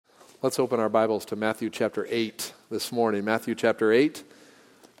Let's open our Bibles to Matthew chapter 8 this morning. Matthew chapter 8,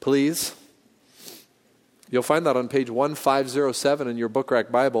 please. You'll find that on page 1507 in your book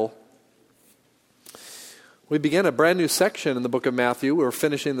rack Bible. We begin a brand new section in the book of Matthew. We're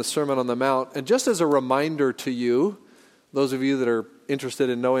finishing the Sermon on the Mount. And just as a reminder to you, those of you that are interested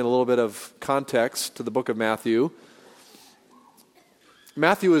in knowing a little bit of context to the book of Matthew,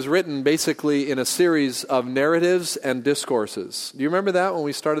 Matthew is written basically in a series of narratives and discourses. Do you remember that when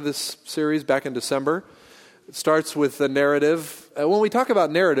we started this series back in December? It starts with the narrative. When we talk about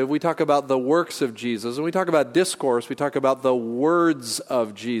narrative, we talk about the works of Jesus. When we talk about discourse, we talk about the words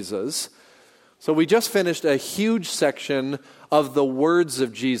of Jesus. So we just finished a huge section of the words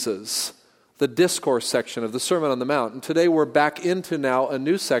of Jesus, the discourse section of the Sermon on the Mount. And today we're back into now a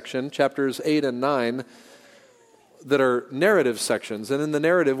new section, chapters 8 and 9, that are narrative sections. And in the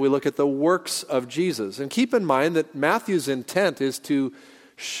narrative, we look at the works of Jesus. And keep in mind that Matthew's intent is to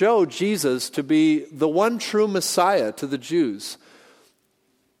show Jesus to be the one true Messiah to the Jews.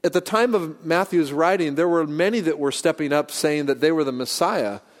 At the time of Matthew's writing, there were many that were stepping up saying that they were the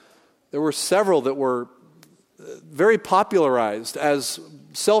Messiah. There were several that were very popularized as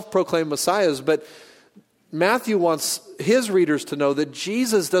self-proclaimed messiahs, but Matthew wants his readers to know that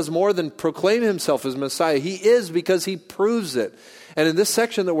Jesus does more than proclaim himself as Messiah. He is because he proves it. And in this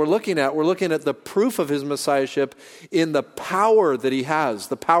section that we're looking at the proof of his messiahship in the power that he has,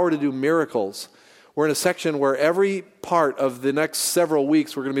 the power to do miracles. We're in a section where every part of the next several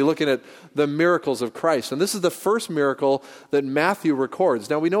weeks we're going to be looking at the miracles of Christ. And this is the first miracle that Matthew records.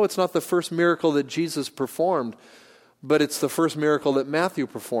 Now we know it's not the first miracle that Jesus performed, but it's the first miracle that Matthew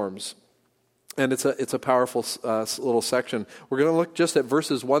performs. And it's a powerful little section. We're going to look just at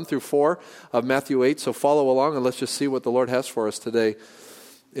verses 1 through 4 of Matthew 8, so follow along and let's just see what the Lord has for us today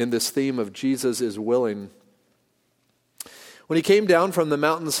in this theme of Jesus is willing. When he came down from the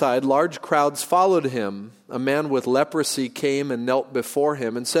mountainside, large crowds followed him. A man with leprosy came and knelt before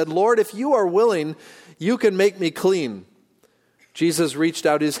him and said, "Lord, if you are willing, you can make me clean." Jesus reached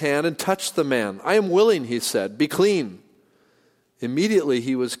out his hand and touched the man. "I am willing," he said, "be clean." Immediately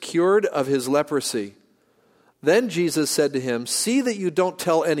he was cured of his leprosy. Then Jesus said to him, "See that you don't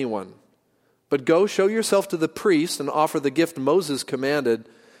tell anyone, but go show yourself to the priest and offer the gift Moses commanded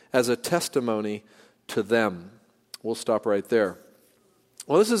as a testimony to them." We'll stop right there.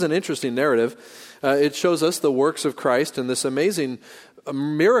 Well, this is an interesting narrative. It shows us the works of Christ and this amazing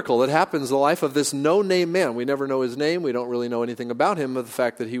miracle that happens in the life of this no-name man. We never know his name. We don't really know anything about him, but the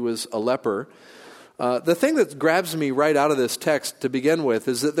fact that he was a leper. The thing that grabs me right out of this text to begin with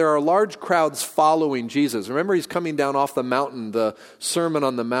is that there are large crowds following Jesus. Remember, he's coming down off the mountain, the Sermon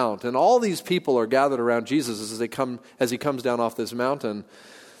on the Mount, and all these people are gathered around Jesus as he comes down off this mountain.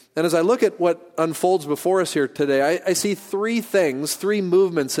 And as I look at what unfolds before us here today, I see three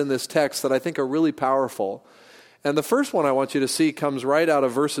movements in this text that I think are really powerful. And the first one I want you to see comes right out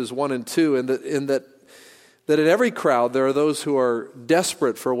of verses 1 and 2, in that in every crowd there are those who are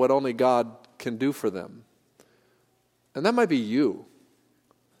desperate for what only God can do for them. And that might be you.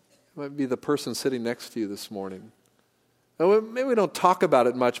 It might be the person sitting next to you this morning. Now, maybe we don't talk about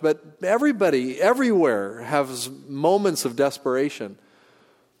it much, but everybody, everywhere, has moments of desperation.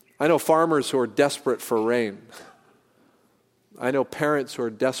 I know farmers who are desperate for rain. I know parents who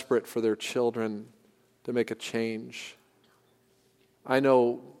are desperate for their children to make a change. I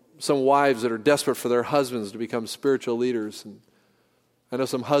know some wives that are desperate for their husbands to become spiritual leaders, and I know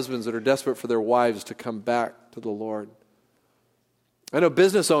some husbands that are desperate for their wives to come back to the Lord. I know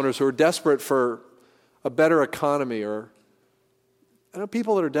business owners who are desperate for a better economy, or I know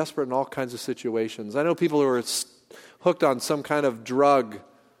people that are desperate in all kinds of situations. I know people who are hooked on some kind of drug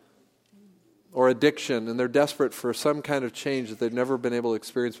or addiction, and they're desperate for some kind of change that they've never been able to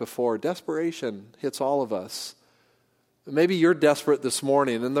experience before. Desperation hits all of us. Maybe you're desperate this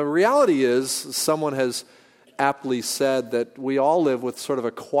morning, and the reality is someone has aptly said that we all live with sort of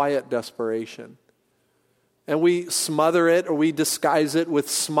a quiet desperation. And we smother it or we disguise it with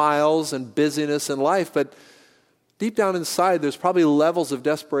smiles and busyness in life, but deep down inside there's probably levels of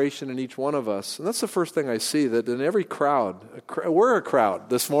desperation in each one of us. And that's the first thing I see, that in every crowd, we're a crowd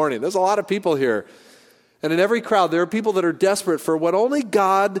this morning. There's a lot of people here. And in every crowd there are people that are desperate for what only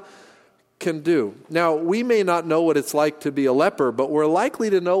God can do. Now, we may not know what it's like to be a leper, but we're likely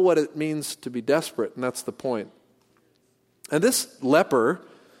to know what it means to be desperate, and that's the point. And this leper,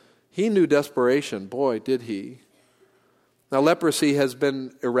 he knew desperation. Boy, did he. Now, leprosy has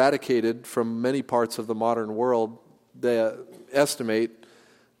been eradicated from many parts of the modern world. They estimate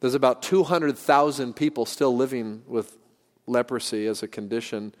there's about 200,000 people still living with leprosy as a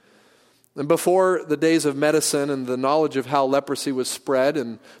condition. And before the days of medicine and the knowledge of how leprosy was spread,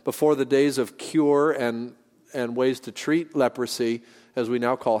 and before the days of cure and ways to treat leprosy, as we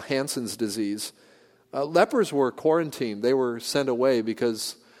now call Hansen's disease, lepers were quarantined. They were sent away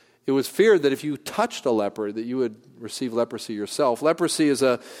because it was feared that if you touched a leper, that you would receive leprosy yourself. Leprosy is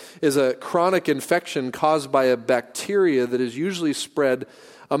a chronic infection caused by a bacteria that is usually spread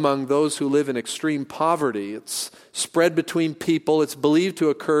among those who live in extreme poverty. It's spread between people. It's believed to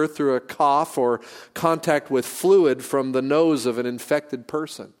occur through a cough or contact with fluid from the nose of an infected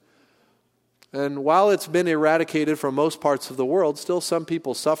person. And while it's been eradicated from most parts of the world, still some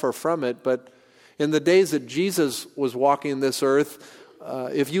people suffer from it. But in the days that Jesus was walking this earth,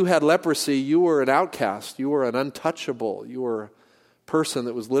 if you had leprosy, you were an outcast. You were an untouchable. You were a person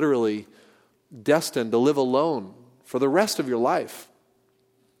that was literally destined to live alone for the rest of your life.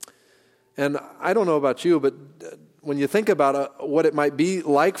 And I don't know about you, but when you think about what it might be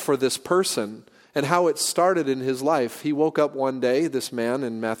like for this person and how it started in his life, he woke up one day, this man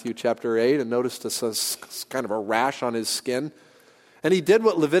in Matthew chapter 8, and noticed this kind of a rash on his skin. And he did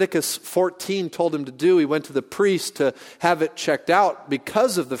what Leviticus 14 told him to do. He went to the priest to have it checked out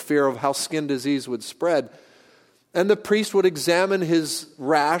because of the fear of how skin disease would spread. And the priest would examine his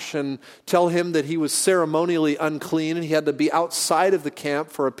rash and tell him that he was ceremonially unclean and he had to be outside of the camp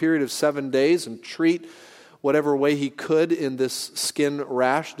for a period of 7 days and treat whatever way he could in this skin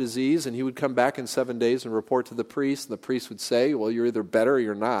rash disease. And he would come back in 7 days and report to the priest. And the priest would say, well, you're either better or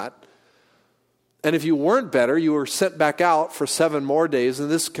you're not. And if you weren't better, you were sent back out for 7 more days.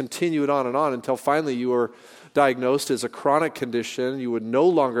 And this continued on and on until finally you were diagnosed as a chronic condition. You would no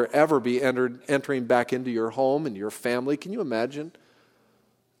longer ever be entering back into your home and your family. Can you imagine?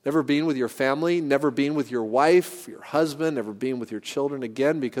 Never being with your family, never being with your wife, your husband, never being with your children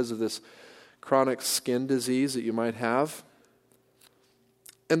again because of this chronic skin disease that you might have.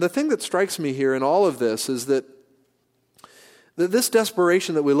 And the thing that strikes me here in all of this is that this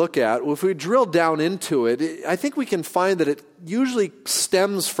desperation that we look at, if we drill down into it, I think we can find that it usually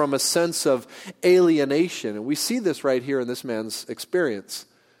stems from a sense of alienation. And we see this right here in this man's experience.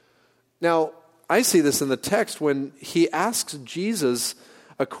 Now, I see this in the text when he asks Jesus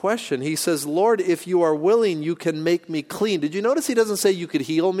a question. He says, Lord, if you are willing, you can make me clean. Did you notice he doesn't say you could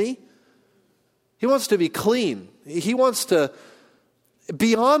heal me? He wants to be clean. He wants to,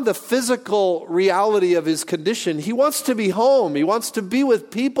 beyond the physical reality of his condition, he wants to be home. He wants to be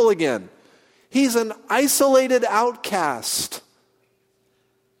with people again. He's an isolated outcast.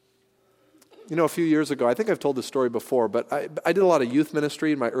 You know, a few years ago, I think I've told this story before, but I did a lot of youth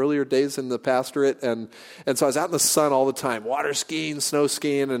ministry in my earlier days in the pastorate, and so I was out in the sun all the time, water skiing, snow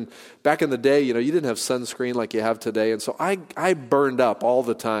skiing, and back in the day, you didn't have sunscreen like you have today, and so I burned up all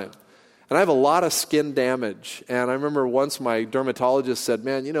the time. And I have a lot of skin damage. And I remember once my dermatologist said,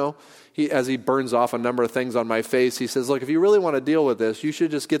 man, as he burns off a number of things on my face, he says, look, if you really want to deal with this, you should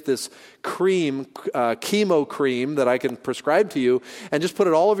just get this cream, chemo cream that I can prescribe to you, and just put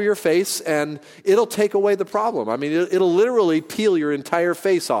it all over your face, and it'll take away the problem. I mean, it'll literally peel your entire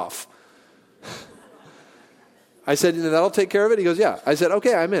face off. I said, that'll take care of it? He goes, yeah. I said,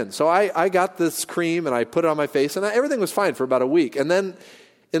 okay, I'm in. So I got this cream, and I put it on my face, and everything was fine for about a week. And then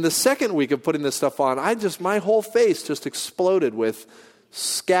in the second week of putting this stuff on, my whole face just exploded with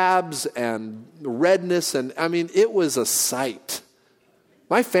scabs and redness, and I mean, it was a sight.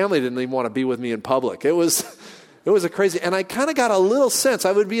 My family didn't even want to be with me in public. It was a crazy, and I kind of got a little sense.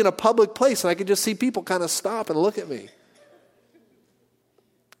 I would be in a public place, and I could just see people kind of stop and look at me.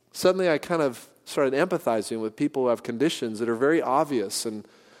 Suddenly, I kind of started empathizing with people who have conditions that are very obvious and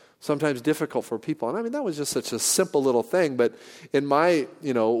sometimes difficult for people. And I mean, that was just such a simple little thing. But in my,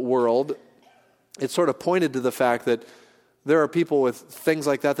 world, it sort of pointed to the fact that there are people with things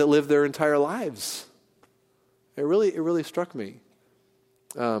like that live their entire lives. It really struck me.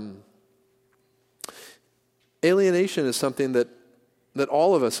 Alienation is something that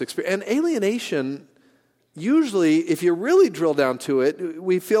all of us experience. And alienation, usually, if you really drill down to it,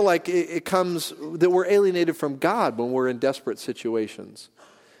 we feel like it comes that we're alienated from God when we're in desperate situations.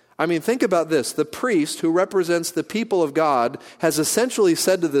 I mean, think about this. The priest who represents the people of God has essentially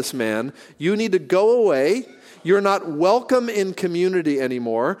said to this man, you need to go away. You're not welcome in community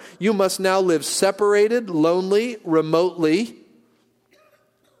anymore. You must now live separated, lonely, remotely.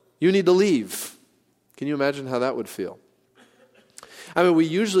 You need to leave. Can you imagine how that would feel? I mean, we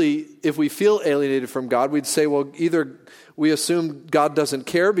usually, if we feel alienated from God, we'd say, well, either we assume God doesn't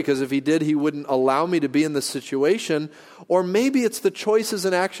care because if he did, he wouldn't allow me to be in this situation, or maybe it's the choices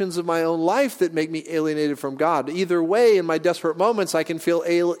and actions of my own life that make me alienated from God. Either way, in my desperate moments, I can feel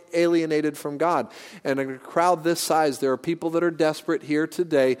alienated from God. And in a crowd this size, there are people that are desperate here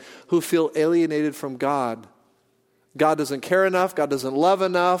today who feel alienated from God. God doesn't care enough. God doesn't love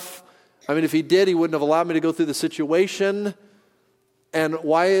enough. I mean, if he did, he wouldn't have allowed me to go through the situation. And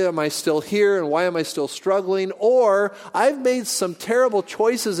why am I still here? And why am I still struggling? Or I've made some terrible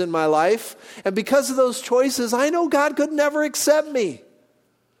choices in my life, and because of those choices, I know God could never accept me.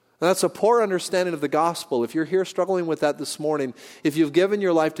 And that's a poor understanding of the gospel. If you're here struggling with that this morning, if you've given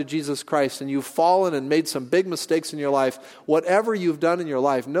your life to Jesus Christ and you've fallen and made some big mistakes in your life, whatever you've done in your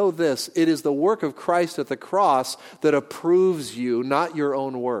life, know this: it is the work of Christ at the cross that approves you, not your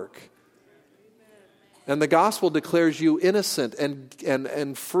own work. And the gospel declares you innocent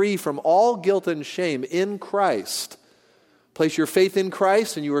and free from all guilt and shame in Christ. Place your faith in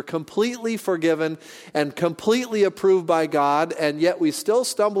Christ and you are completely forgiven and completely approved by God, and yet we still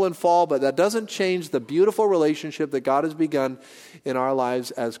stumble and fall, but that doesn't change the beautiful relationship that God has begun in our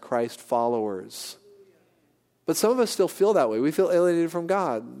lives as Christ followers. But some of us still feel that way. We feel alienated from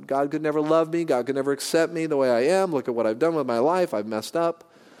God. God could never love me. God could never accept me the way I am. Look at what I've done with my life. I've messed up.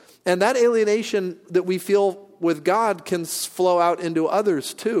 And that alienation that we feel with God can flow out into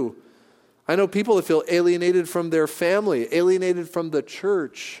others too. I know people that feel alienated from their family, alienated from the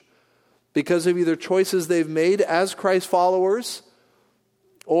church, because of either choices they've made as Christ followers,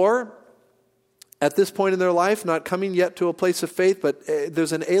 or at this point in their life, not coming yet to a place of faith, but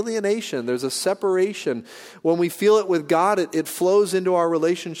there's an alienation, there's a separation. When we feel it with God, it flows into our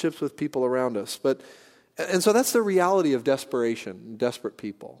relationships with people around us. And so that's the reality of desperation, desperate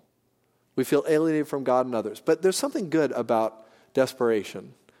people. We feel alienated from God and others. But there's something good about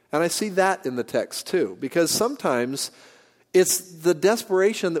desperation. And I see that in the text too, because sometimes it's the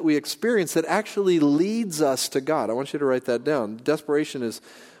desperation that we experience that actually leads us to God. I want you to write that down. Desperation is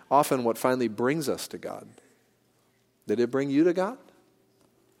often what finally brings us to God. Did it bring you to God?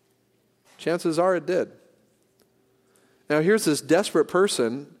 Chances are it did. Now here's this desperate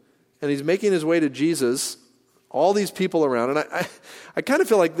person, and he's making his way to Jesus. All these people around. And I kind of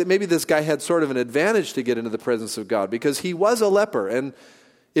feel like that maybe this guy had sort of an advantage to get into the presence of God, because he was a leper. And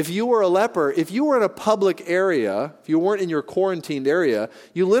if you were a leper, if you were in a public area, if you weren't in your quarantined area,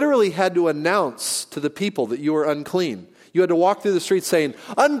 you literally had to announce to the people that you were unclean. You had to walk through the streets saying,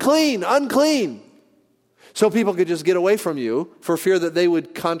 "Unclean, unclean," so people could just get away from you for fear that they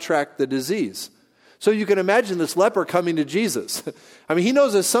would contract the disease. So you can imagine this leper coming to Jesus. I mean, he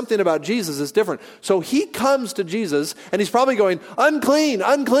knows there's something about Jesus that's different. So he comes to Jesus, and he's probably going, "Unclean,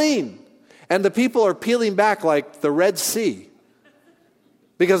 unclean." And the people are peeling back like the Red Sea,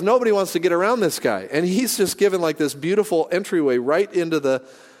 because nobody wants to get around this guy. And he's just given like this beautiful entryway right into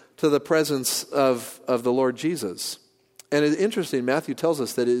the presence of the Lord Jesus. And it's interesting, Matthew tells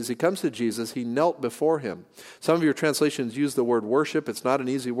us that as he comes to Jesus, he knelt before him. Some of your translations use the word worship. It's not an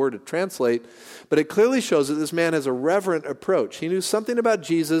easy word to translate, but it clearly shows that this man has a reverent approach. He knew something about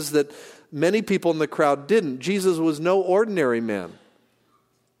Jesus that many people in the crowd didn't. Jesus was no ordinary man.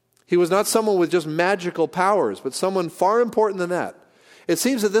 He was not someone with just magical powers, but someone far important than that. It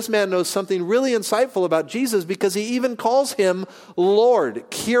seems that this man knows something really insightful about Jesus, because he even calls him Lord,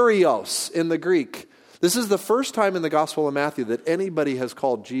 Kyrios in the Greek. This is the first time in the Gospel of Matthew that anybody has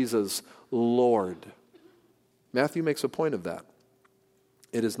called Jesus Lord. Matthew makes a point of that.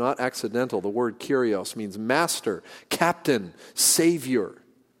 It is not accidental. The word Kyrios means master, captain, savior.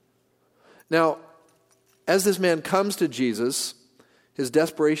 Now, as this man comes to Jesus, his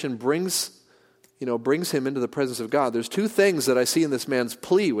desperation brings him into the presence of God. There's two things that I see in this man's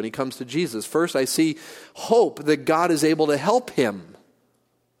plea when he comes to Jesus. First, I see hope that God is able to help him.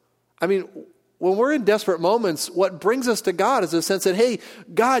 I mean, when we're in desperate moments, what brings us to God is a sense that, hey,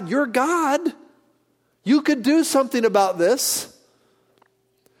 God, you're God. You could do something about this.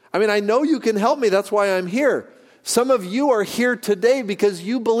 I mean, I know you can help me. That's why I'm here. Some of you are here today because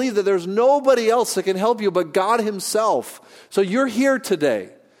you believe that there's nobody else that can help you but God himself. So you're here today.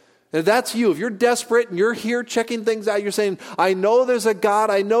 And if that's you, if you're desperate and you're here checking things out, you're saying, I know there's a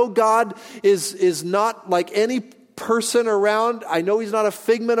God. I know God is not like any person around. I know he's not a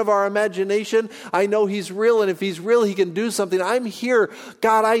figment of our imagination. I know he's real, and if he's real, he can do something. I'm here.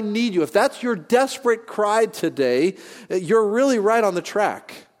 God, I need you. If that's your desperate cry today, you're really right on the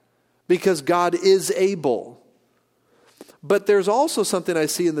track, because God is able. But there's also something I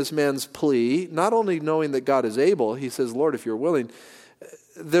see in this man's plea, not only knowing that God is able, he says, Lord, if you're willing.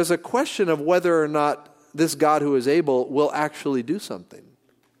 There's a question of whether or not this God who is able will actually do something.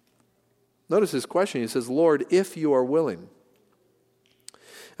 Notice his question. He says, Lord, if you are willing. And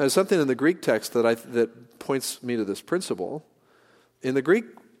there's something in the Greek text that points me to this principle. In the Greek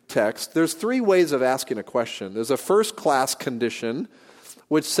text, there's three ways of asking a question. There's a first-class condition,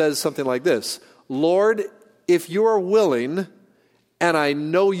 which says something like this: Lord, if you are willing, and I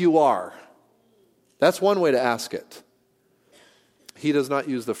know you are. That's one way to ask it. He does not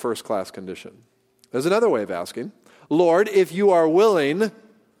use the first-class condition. There's another way of asking: Lord, if you are willing,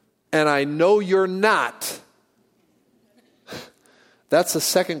 and I know you're not. That's a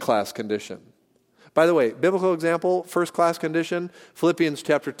second-class condition. By the way, biblical example, first-class condition, Philippians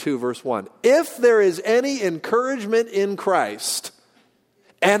chapter 2, verse 1. If there is any encouragement in Christ,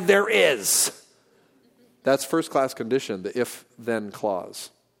 and there is, that's first-class condition, the if-then clause.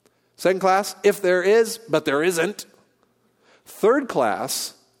 Second class, if there is, but there isn't. Third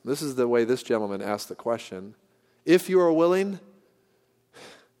class, this is the way this gentleman asked the question: if you are willing,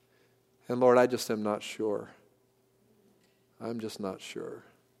 and Lord, I just am not sure. I'm just not sure.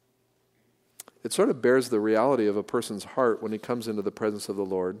 It sort of bears the reality of a person's heart when he comes into the presence of the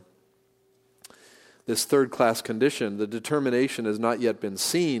Lord. This third-class condition, the determination has not yet been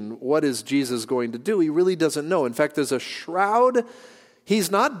seen. What is Jesus going to do? He really doesn't know. In fact, there's a shroud. He's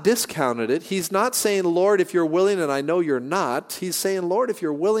not discounted it. He's not saying, Lord, if you're willing and I know you're not. He's saying, Lord, if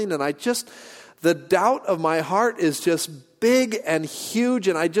you're willing and the doubt of my heart is just big and huge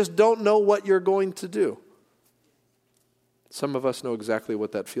and I just don't know what you're going to do. Some of us know exactly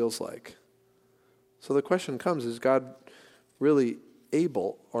what that feels like. So the question comes, is God really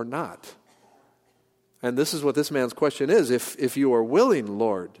able or not? And this is what this man's question is. If you are willing,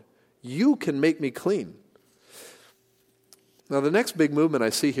 Lord, you can make me clean. Now the next big movement I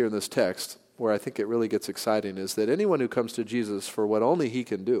see here in this text, where I think it really gets exciting, is that anyone who comes to Jesus for what only he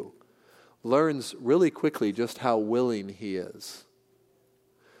can do learns really quickly just how willing he is.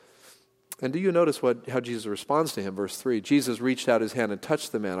 And do you notice how Jesus responds to him? Verse 3, Jesus reached out his hand and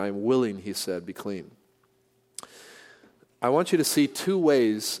touched the man. I am willing, he said, be clean. I want you to see two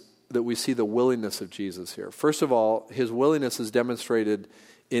ways that we see the willingness of Jesus here. First of all, his willingness is demonstrated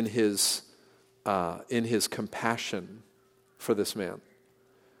in his compassion for this man.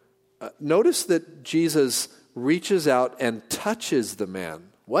 Notice that Jesus reaches out and touches the man.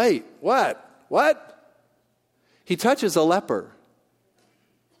 Wait, what? What? He touches a leper.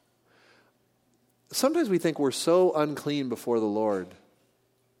 Sometimes we think we're so unclean before the Lord.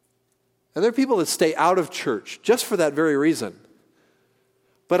 And there are people that stay out of church just for that very reason.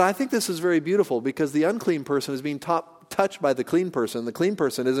 But I think this is very beautiful because the unclean person is being touched by the clean person. The clean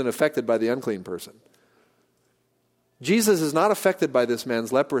person isn't affected by the unclean person. Jesus is not affected by this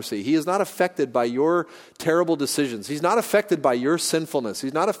man's leprosy. He is not affected by your terrible decisions. He's not affected by your sinfulness.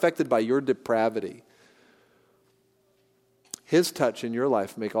 He's not affected by your depravity. His touch in your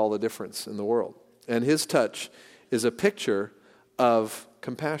life makes all the difference in the world. And his touch is a picture of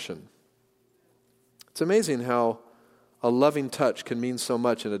compassion. It's amazing how a loving touch can mean so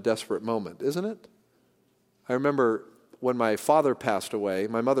much in a desperate moment, isn't it? I remember when my father passed away.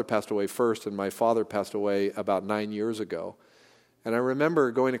 My mother passed away first, and my father passed away about 9 years ago. And I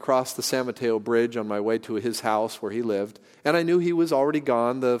remember going across the San Mateo Bridge on my way to his house where he lived, and I knew he was already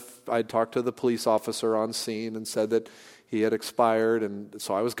gone. I'd talked to the police officer on scene and said that he had expired, and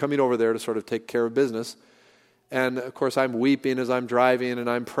so I was coming over there to sort of take care of business. And, of course, I'm weeping as I'm driving, and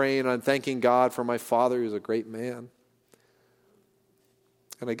I'm praying, and I'm thanking God for my father. He was a great man.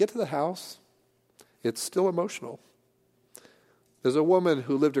 And I get to the house. It's still emotional. There's a woman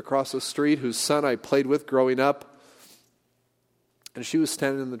who lived across the street whose son I played with growing up, and she was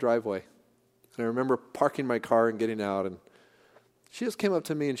standing in the driveway. And I remember parking my car and getting out, and she just came up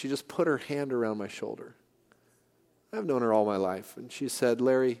to me, and she just put her hand around my shoulder. I've known her all my life. And she said,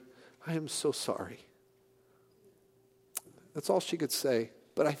 Larry, I am so sorry. That's all she could say.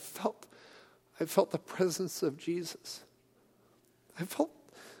 But I felt the presence of Jesus. I felt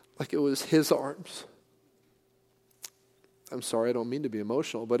like it was his arms. I'm sorry, I don't mean to be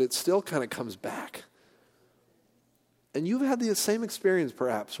emotional, but it still kind of comes back. And you've had the same experience,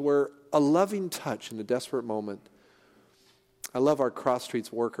 perhaps, where a loving touch in a desperate moment. I love our Cross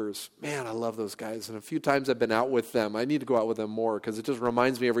Streets workers. Man, I love those guys. And a few times I've been out with them. I need to go out with them more because it just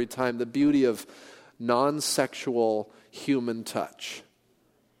reminds me every time the beauty of non-sexual human touch.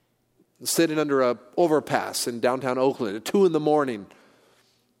 Sitting under an overpass in downtown Oakland at 2 a.m,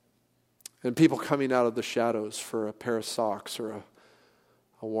 and people coming out of the shadows for a pair of socks or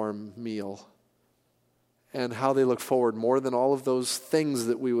a warm meal. And how they look forward more than all of those things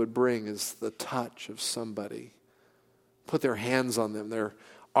that we would bring is the touch of somebody. Put their hands on them, their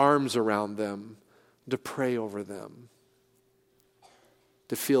arms around them, to pray over them,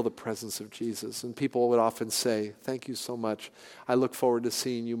 to feel the presence of Jesus. And people would often say, thank you so much. I look forward to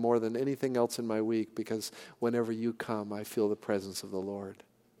seeing you more than anything else in my week because whenever you come, I feel the presence of the Lord.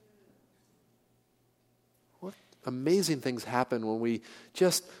 What amazing things happen when we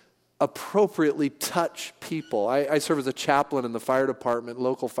just appropriately touch people. I serve as a chaplain in the fire department,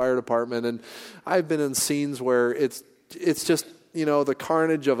 local fire department, and I've been in scenes where it's just, the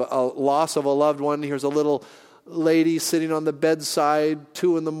carnage of a loss of a loved one. Here's a little lady sitting on the bedside,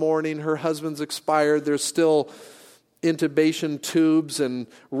 2 a.m, her husband's expired, there's still intubation tubes and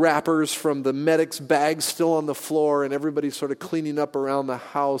wrappers from the medic's bags still on the floor, and everybody's sort of cleaning up around the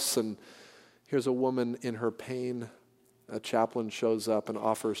house, and here's a woman in her pain. A chaplain shows up and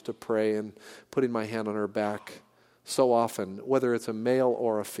offers to pray, and putting my hand on her back. So often, whether it's a male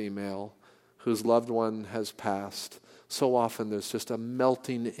or a female whose loved one has passed, so often there's just a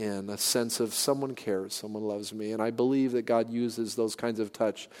melting in, a sense of someone cares, someone loves me. And I believe that God uses those kinds of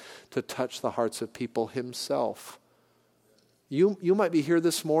touch to touch the hearts of people himself. You might be here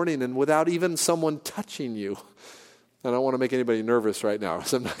this morning and without even someone touching you. And I don't want to make anybody nervous right now,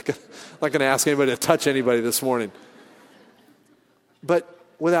 so I'm not going to ask anybody to touch anybody this morning. But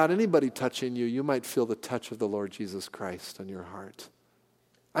without anybody touching you, you might feel the touch of the Lord Jesus Christ on your heart.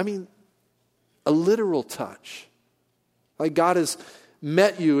 I mean, a literal touch. Like God has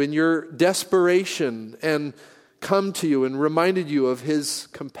met you in your desperation and come to you and reminded you of his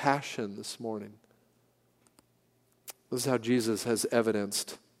compassion this morning. This is how Jesus has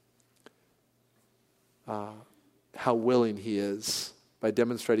evidenced how willing he is by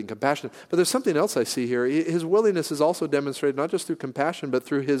demonstrating compassion. But there's something else I see here. His willingness is also demonstrated not just through compassion, but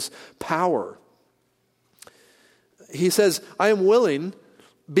through his power. He says, I am willing,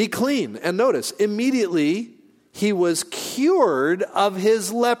 be clean. And notice, immediately he was cured of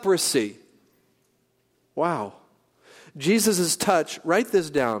his leprosy. Wow. Jesus' touch, write this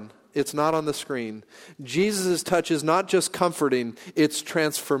down. It's not on the screen. Jesus' touch is not just comforting, it's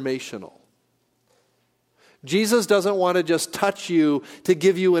transformational. Jesus doesn't want to just touch you to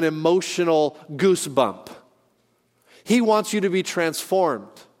give you an emotional goosebump. He wants you to be transformed.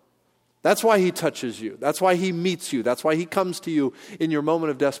 That's why he touches you. That's why he meets you. That's why he comes to you in your moment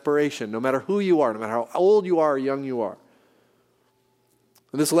of desperation, no matter who you are, no matter how old you are or young you are.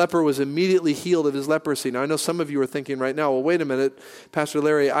 And this leper was immediately healed of his leprosy. Now, I know some of you are thinking right now, well, wait a minute, Pastor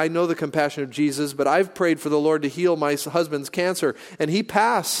Larry, I know the compassion of Jesus, but I've prayed for the Lord to heal my husband's cancer, and he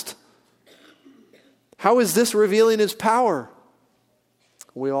passed. How is this revealing his power?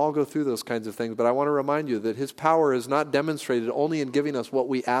 We all go through those kinds of things, but I want to remind you that his power is not demonstrated only in giving us what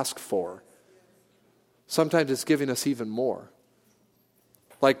we ask for. Sometimes it's giving us even more.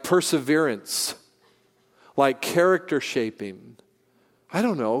 Like perseverance, like character shaping. I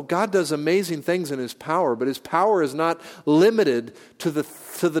don't know. God does amazing things in his power, but his power is not limited to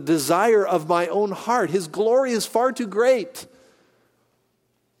the desire of my own heart. His glory is far too great.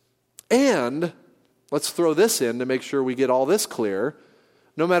 And let's throw this in to make sure we get all this clear.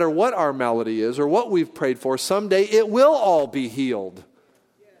 No matter what our malady is or what we've prayed for, someday it will all be healed.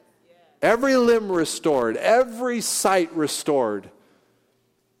 Every limb restored, every sight restored,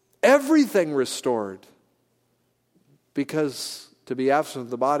 everything restored. Because to be absent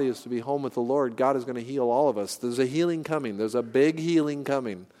of the body is to be home with the Lord. God is going to heal all of us. There's a healing coming. There's a big healing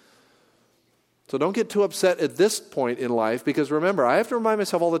coming. So don't get too upset at this point in life, because remember, I have to remind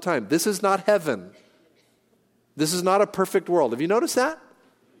myself all the time, this is not heaven. This is not a perfect world. Have you noticed that?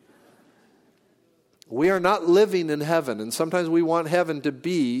 We are not living in heaven, and sometimes we want heaven to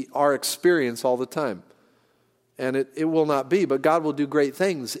be our experience all the time. And it will not be, but God will do great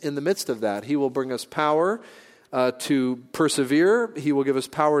things in the midst of that. He will bring us power to persevere. He will give us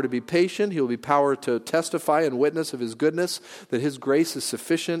power to be patient. He will be power to testify and witness of his goodness, that his grace is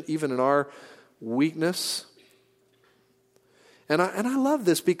sufficient even in our weakness. And I love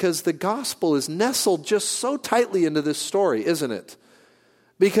this because the gospel is nestled just so tightly into this story, isn't it?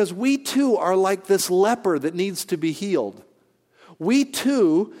 Because we too are like this leper that needs to be healed. We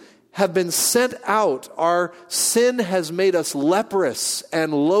too have been sent out. Our sin has made us leprous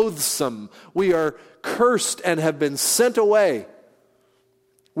and loathsome. We are cursed and have been sent away.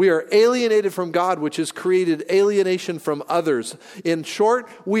 We are alienated from God, which has created alienation from others. In short,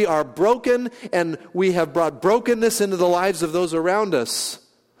 we are broken, and we have brought brokenness into the lives of those around us.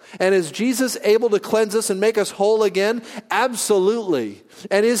 And is Jesus able to cleanse us and make us whole again? Absolutely.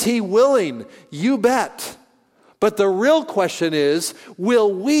 And is he willing? You bet. But the real question is,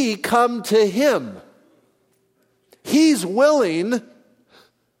 will we come to him? He's willing,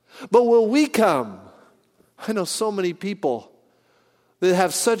 but will we come? I know so many people that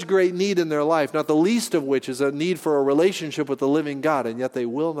have such great need in their life, not the least of which is a need for a relationship with the living God, and yet they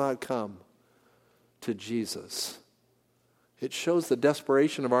will not come to Jesus. It shows the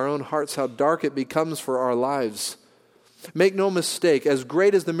desperation of our own hearts, how dark it becomes for our lives. Make no mistake, as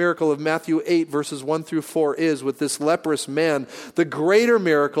great as the miracle of Matthew 8, verses 1 through 4 is with this leprous man, the greater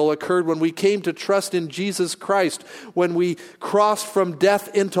miracle occurred when we came to trust in Jesus Christ, when we crossed from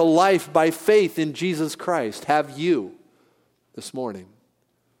death into life by faith in Jesus Christ. Have you this morning?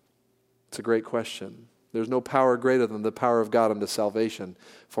 It's a great question. There's no power greater than the power of God unto salvation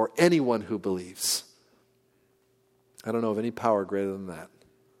for anyone who believes. I don't know of any power greater than that.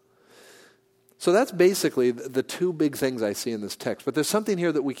 So that's basically the two big things I see in this text. But there's something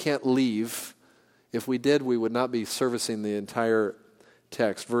here that we can't leave. If we did, we would not be servicing the entire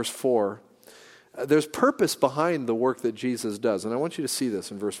text. Verse 4. There's purpose behind the work that Jesus does. And I want you to see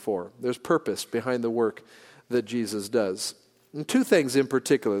this in verse 4. There's purpose behind the work that Jesus does. And two things in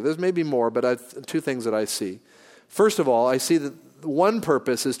particular. There's maybe more, but two things that I see. First of all, I see that one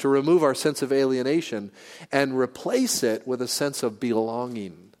purpose is to remove our sense of alienation and replace it with a sense of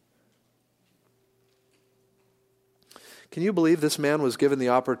belonging. Can you believe this man was given the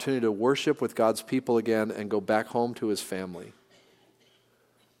opportunity to worship with God's people again and go back home to his family?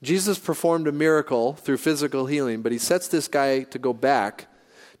 Jesus performed a miracle through physical healing, but he sets this guy to go back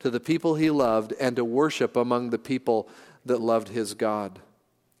to the people he loved and to worship among the people that loved his God.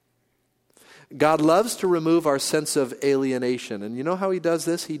 God loves to remove our sense of alienation. And you know how he does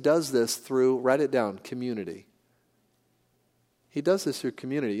this? He does this through, write it down, community. He does this through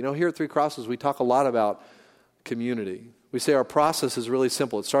community. You know, here at Three Crosses, we talk a lot about community. We say our process is really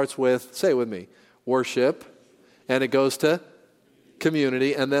simple. It starts with, say it with me, worship, and it goes to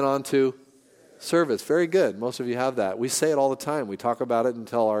community, and then on to service. Very good. Most of you have that. We say it all the time. We talk about it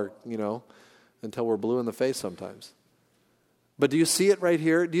until we're blue in the face sometimes. But do you see it right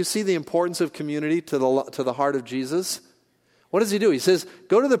here? Do you see the importance of community to the heart of Jesus? What does he do? He says,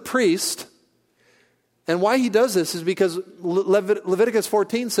 go to the priest. And why he does this is because Leviticus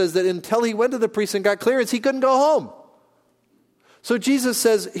 14 says that until he went to the priest and got clearance, he couldn't go home. So Jesus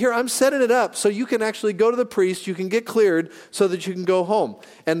says, here, I'm setting it up so you can actually go to the priest, you can get cleared so that you can go home.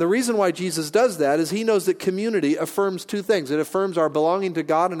 And the reason why Jesus does that is he knows that community affirms two things. It affirms our belonging to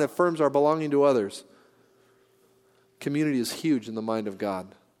God and affirms our belonging to others. Community is huge in the mind of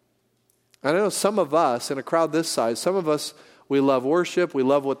God. And I know some of us, in a crowd this size, some of us, we love worship, we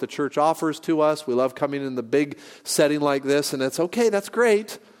love what the church offers to us, we love coming in the big setting like this, and it's okay, that's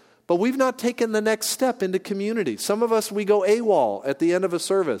great. But we've not taken the next step into community. Some of us, we go AWOL at the end of a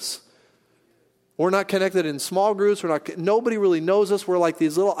service. We're not connected in small groups. Nobody really knows us. We're like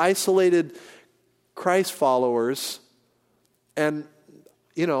these little isolated Christ followers. And,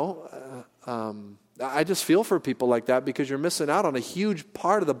 I just feel for people like that because you're missing out on a huge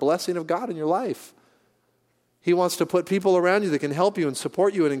part of the blessing of God in your life. He wants to put people around you that can help you and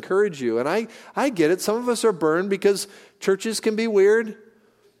support you and encourage you. And I get it. Some of us are burned because churches can be weird.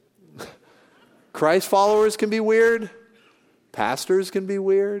 Christ followers can be weird. Pastors can be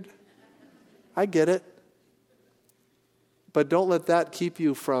weird. I get it. But don't let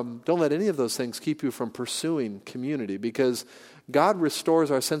any of those things keep you from pursuing community, because God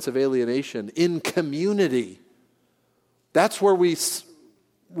restores our sense of alienation in community. That's where we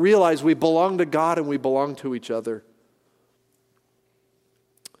realize we belong to God and we belong to each other.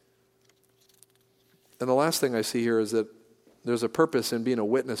 And the last thing I see here is that there's a purpose in being a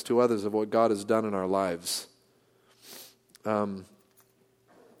witness to others of what God has done in our lives.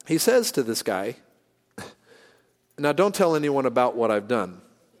 He says to this guy, now don't tell anyone about what I've done.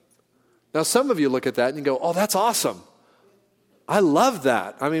 Now some of you look at that and you go, oh, that's awesome. I love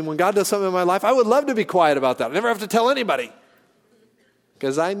that. I mean, when God does something in my life, I would love to be quiet about that. I never have to tell anybody.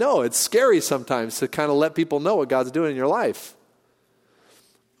 Because I know it's scary sometimes to kind of let people know what God's doing in your life.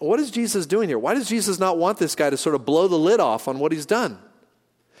 What is Jesus doing here? Why does Jesus not want this guy to sort of blow the lid off on what he's done?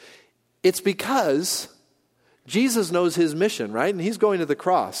 It's because Jesus knows his mission, right? And he's going to the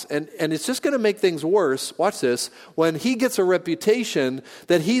cross. And it's just going to make things worse, watch this, when he gets a reputation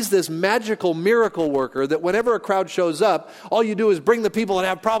that he's this magical miracle worker, that whenever a crowd shows up, all you do is bring the people that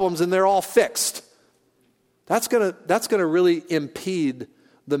have problems and they're all fixed. That's going to really impede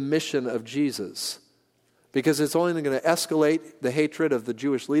the mission of Jesus. Because it's only going to escalate the hatred of the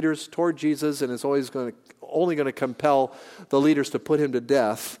Jewish leaders toward Jesus, and it's only going to compel the leaders to put him to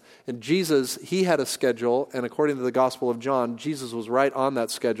death. And Jesus, he had a schedule, and according to the Gospel of John, Jesus was right on that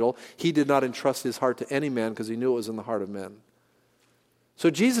schedule. He did not entrust his heart to any man because he knew it was in the heart of men. So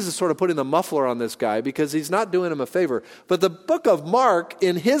Jesus is sort of putting the muffler on this guy because he's not doing him a favor. But the book of Mark,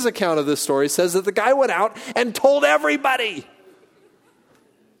 in his account of this story, says that the guy went out and told everybody.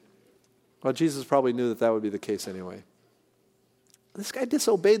 Well, Jesus probably knew that that would be the case anyway. This guy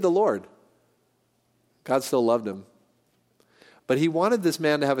disobeyed the Lord. God still loved him. But he wanted this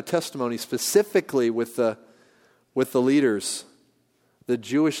man to have a testimony specifically with the leaders, the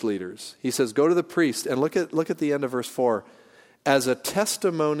Jewish leaders. He says, go to the priest, and look at the end of verse 4, as a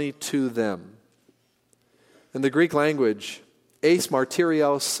testimony to them. In the Greek language, eis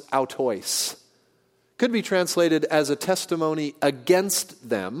martyrios autois could be translated as a testimony against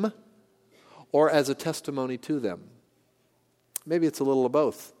them or as a testimony to them. Maybe it's a little of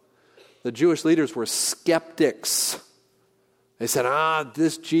both. The Jewish leaders were skeptics. They said,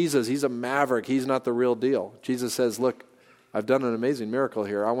 this Jesus, he's a maverick. He's not the real deal. Jesus says, look, I've done an amazing miracle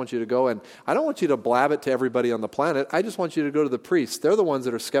here. I want you to go, and I don't want you to blab it to everybody on the planet. I just want you to go to the priests. They're the ones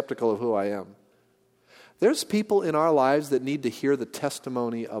that are skeptical of who I am. There's people in our lives that need to hear the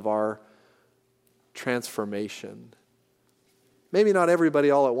testimony of our transformation. Maybe not everybody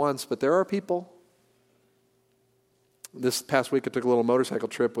all at once, but there are people. This past week I took a little motorcycle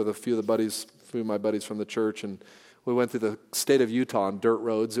trip with a few of my buddies from the church, and we went through the state of Utah on dirt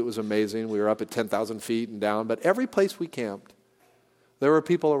roads. It was amazing. We were up at 10,000 feet and down, but every place we camped, there were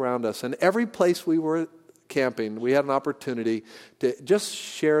people around us, and every place we were camping, we had an opportunity to just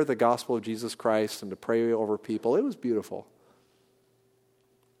share the gospel of Jesus Christ and to pray over people. It was beautiful.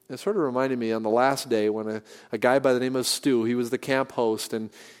 It sort of reminded me on the last day when a guy by the name of Stu, he was the camp host, and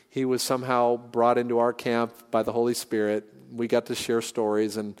he was somehow brought into our camp by the Holy Spirit. We got to share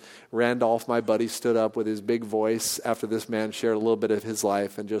stories, and Randolph, my buddy, stood up with his big voice after this man shared a little bit of his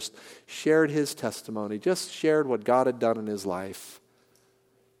life and just shared his testimony, just shared what God had done in his life.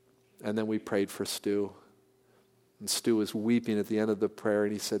 And then we prayed for Stu. And Stu was weeping at the end of the prayer,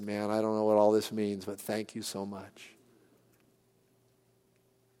 and he said, man, I don't know what all this means, but thank you so much.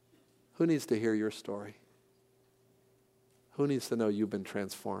 Who needs to hear your story? Who needs to know you've been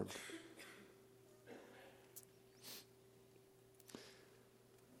transformed?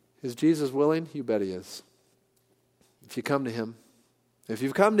 Is Jesus willing? You bet he is. If you've come to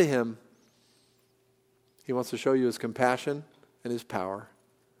him, he wants to show you his compassion and his power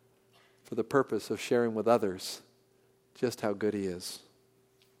for the purpose of sharing with others just how good he is.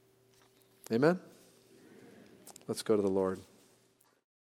 Amen? Let's go to the Lord.